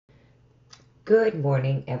Good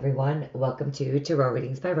morning, everyone. Welcome to Tarot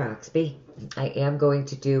Readings by Roxby. I am going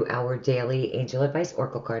to do our daily Angel Advice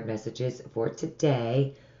Oracle card messages for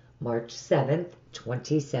today, March 7th,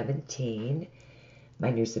 2017.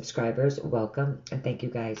 My new subscribers, welcome, and thank you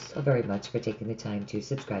guys so very much for taking the time to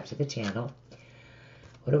subscribe to the channel.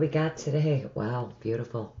 What do we got today? Wow,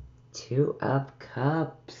 beautiful. Two of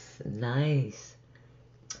Cups. Nice.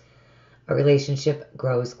 A relationship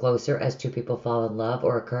grows closer as two people fall in love,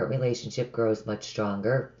 or a current relationship grows much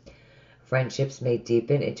stronger. Friendships may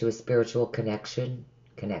deepen into a spiritual connection.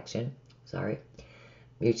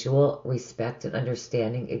 Mutual respect and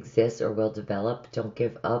understanding exists or will develop. Don't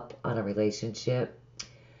give up on a relationship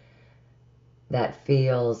that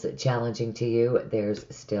feels challenging to you. There's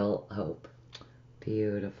still hope.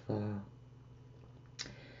 Beautiful.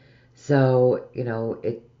 So,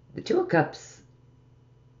 the Two of Cups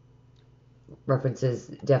references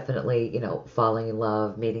definitely, falling in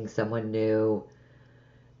love, meeting someone new.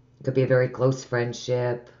 It could be a very close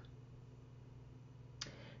friendship.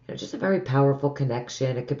 Just a very powerful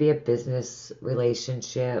connection. It could be a business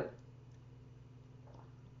relationship.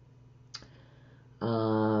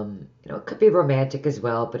 It could be romantic as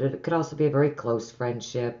well, but it could also be a very close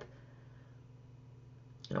friendship.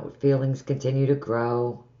 Feelings continue to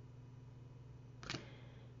grow.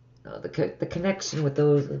 The connection with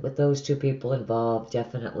those two people involved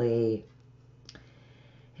definitely,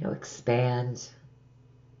 expand.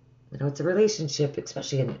 It's a relationship,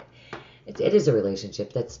 especially it is a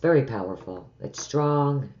relationship that's very powerful. It's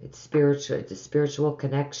strong. It's spiritual. It's a spiritual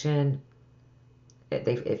connection.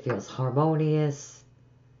 It feels harmonious.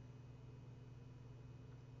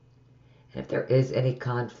 And if there is any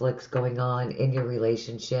conflicts going on in your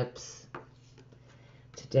relationships,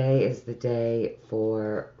 today is the day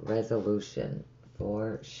for resolution,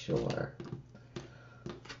 for sure.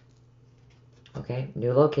 Okay,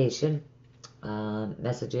 new location,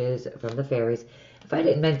 messages from the fairies. If I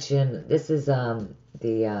didn't mention, this is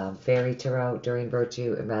the Fairy Tarot, During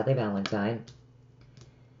Virtue, and Radley Valentine.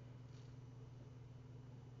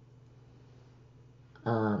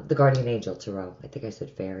 The Guardian Angel Tarot. I think I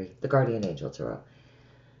said Fairy. The Guardian Angel Tarot.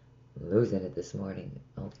 Losing it this morning.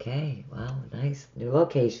 Okay, wow, nice. New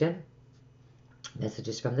location.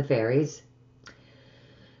 Messages from the fairies.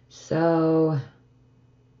 So,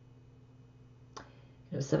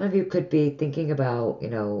 some of you could be thinking about,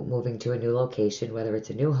 moving to a new location, whether it's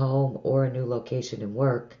a new home or a new location in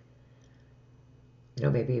work.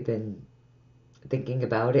 Maybe you've been thinking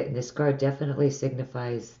about it, and this card definitely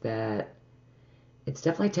signifies that it's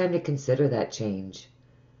definitely time to consider that change.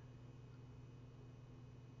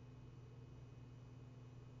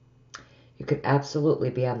 You could absolutely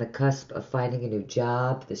be on the cusp of finding a new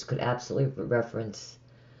job. This could absolutely reference,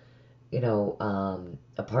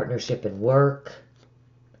 a partnership in work.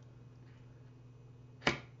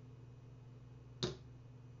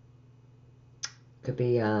 Could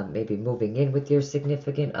be maybe moving in with your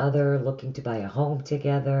significant other, looking to buy a home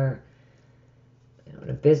together. In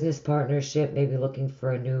a business partnership, maybe looking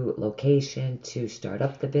for a new location to start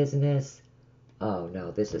up the business. Oh no,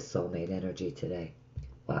 this is soulmate energy today.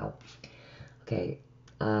 Wow. Okay.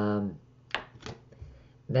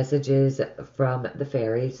 Messages from the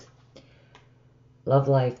fairies. Love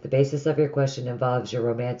life. The basis of your question involves your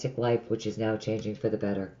romantic life, which is now changing for the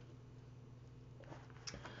better.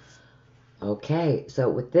 Okay, so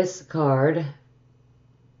with this card,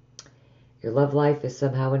 your love life is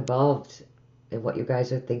somehow involved in what you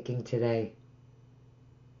guys are thinking today.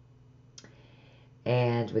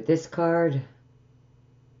 And with this card,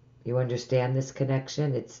 you understand this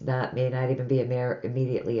connection. May not even be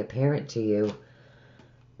immediately apparent to you,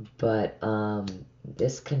 but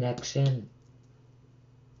this connection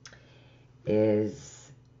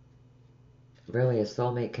is really a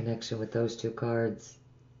soulmate connection with those two cards.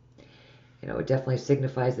 It definitely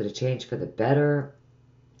signifies that a change for the better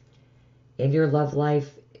in your love life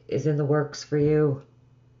is in the works for you.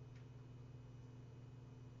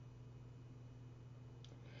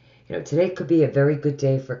 Today could be a very good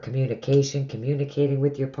day for communication, communicating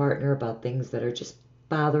with your partner about things that are just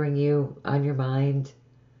bothering you on your mind.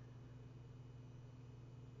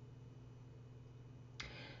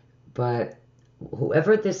 But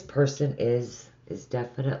whoever this person is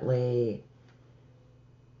definitely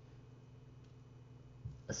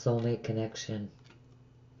a soulmate connection.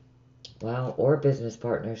 Wow, or business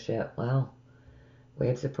partnership. Wow.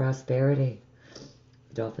 Waves of prosperity.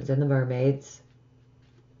 The dolphins and the mermaids.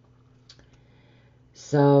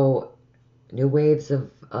 So, new waves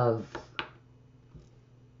of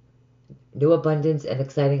new abundance and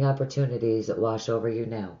exciting opportunities that wash over you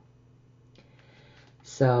now.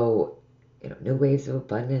 So, new waves of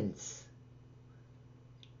abundance.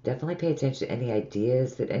 definitely pay attention to any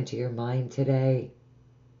ideas that enter your mind today.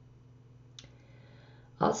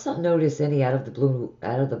 Also notice any out of the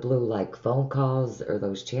blue like phone calls or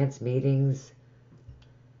those chance meetings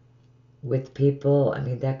with people. I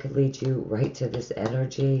mean, that could lead you right to this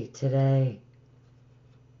energy today.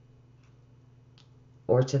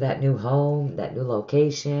 Or to that new home, that new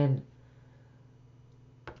location.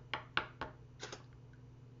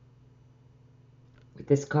 With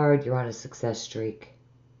this card, you're on a success streak.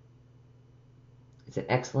 It's an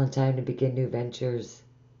excellent time to begin new ventures.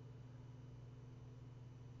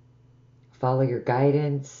 Follow your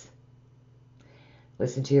guidance.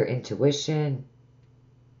 Listen to your intuition.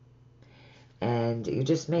 And you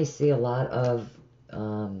just may see a lot of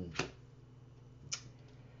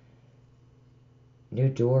new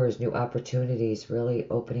doors, new opportunities really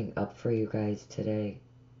opening up for you guys today.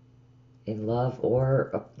 In love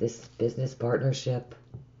or this business partnership.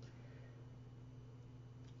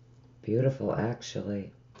 Beautiful,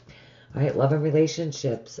 actually. All right, love and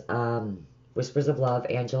relationships. Whispers of Love,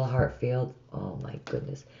 Angela Hartfield. Oh, my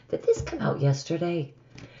goodness. Did this come out yesterday?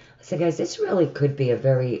 Listen, guys, this really could be a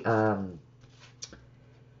very...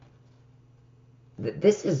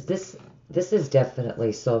 This is definitely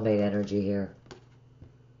soulmate energy here.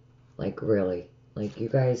 Like, really. Like, you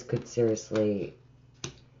guys could seriously...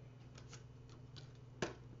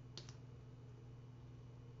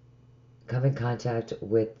 come in contact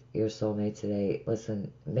with your soulmate today.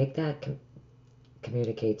 Listen, make that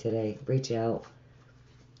communicate today. Reach out.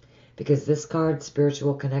 Because this card,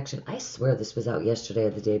 Spiritual Connection, I swear this was out yesterday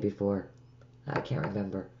or the day before. I can't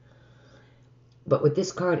remember. But with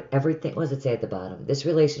this card, everything, what does it say at the bottom? This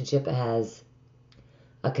relationship has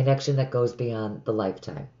a connection that goes beyond the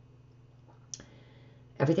lifetime.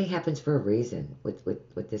 Everything happens for a reason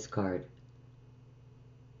with this card.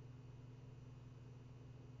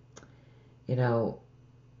 You know,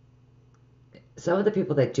 some of the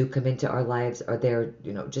people that do come into our lives are there,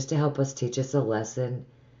 you know, just to help us, teach us a lesson,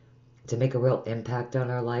 to make a real impact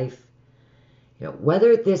on our life. You know,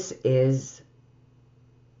 whether this is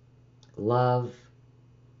love,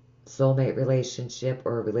 soulmate relationship,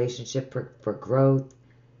 or a relationship for growth,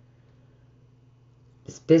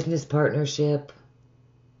 this business partnership,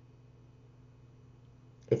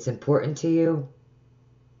 it's important to you.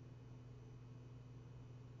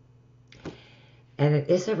 And it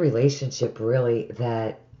is a relationship, really,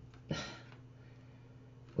 that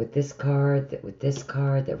with this card,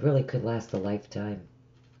 that really could last a lifetime.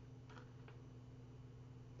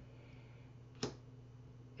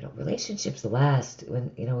 You know, relationships last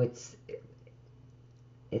when, you know,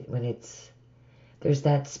 there's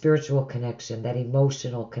that spiritual connection, that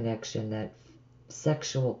emotional connection, that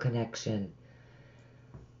sexual connection,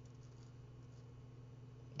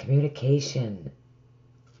 communication.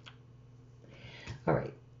 All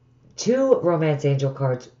right, 2 romance angel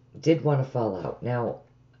cards did want to fall out. Now,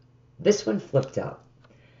 this one flipped up.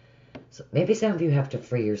 So maybe some of you have to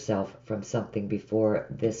free yourself from something before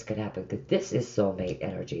this could happen, because this is soulmate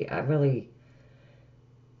energy. I'm really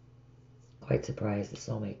quite surprised the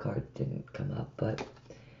soulmate card didn't come up, but,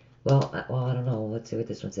 well, I don't know. Let's see what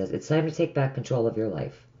this one says. It's time to take back control of your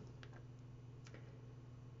life.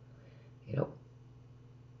 You know,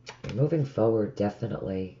 you're moving forward,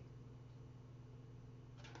 definitely.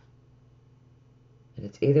 And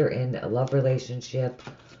it's either in a love relationship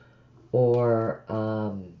or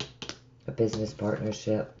a business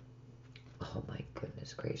partnership. Oh my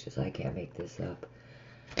goodness gracious, I can't make this up.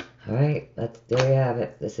 All right, there you have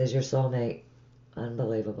it. This is your soulmate.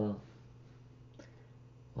 Unbelievable.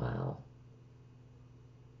 Wow.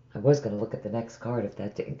 I was going to look at the next card if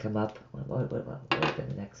that didn't come up. What look at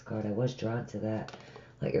the next card. I was drawn to that.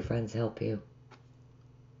 Let your friends help you.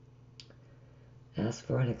 Ask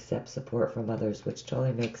for and accept support from others, which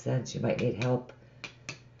totally makes sense. You might need help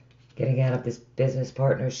getting out of this business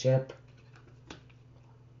partnership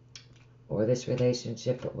or this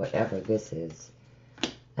relationship, or whatever this is.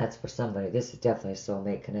 That's for somebody. This is definitely a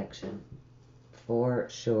soulmate connection. For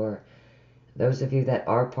sure. Those of you that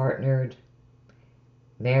are partnered,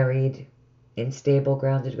 married, in stable,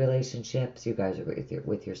 grounded relationships, you guys are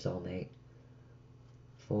with your soulmate.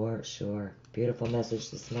 For sure. Beautiful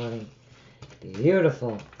message this morning.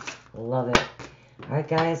 Beautiful. Love it. All right,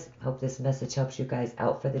 guys. Hope this message helps you guys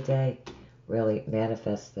out for the day. Really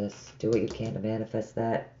manifest this. Do what you can to manifest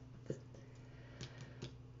that.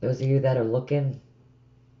 Those of you that are looking,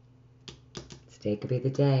 today could be the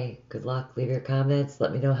day. Good luck. Leave your comments.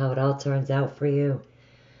 Let me know how it all turns out for you.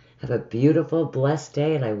 Have a beautiful, blessed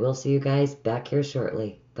day, and I will see you guys back here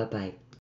shortly. Bye-bye.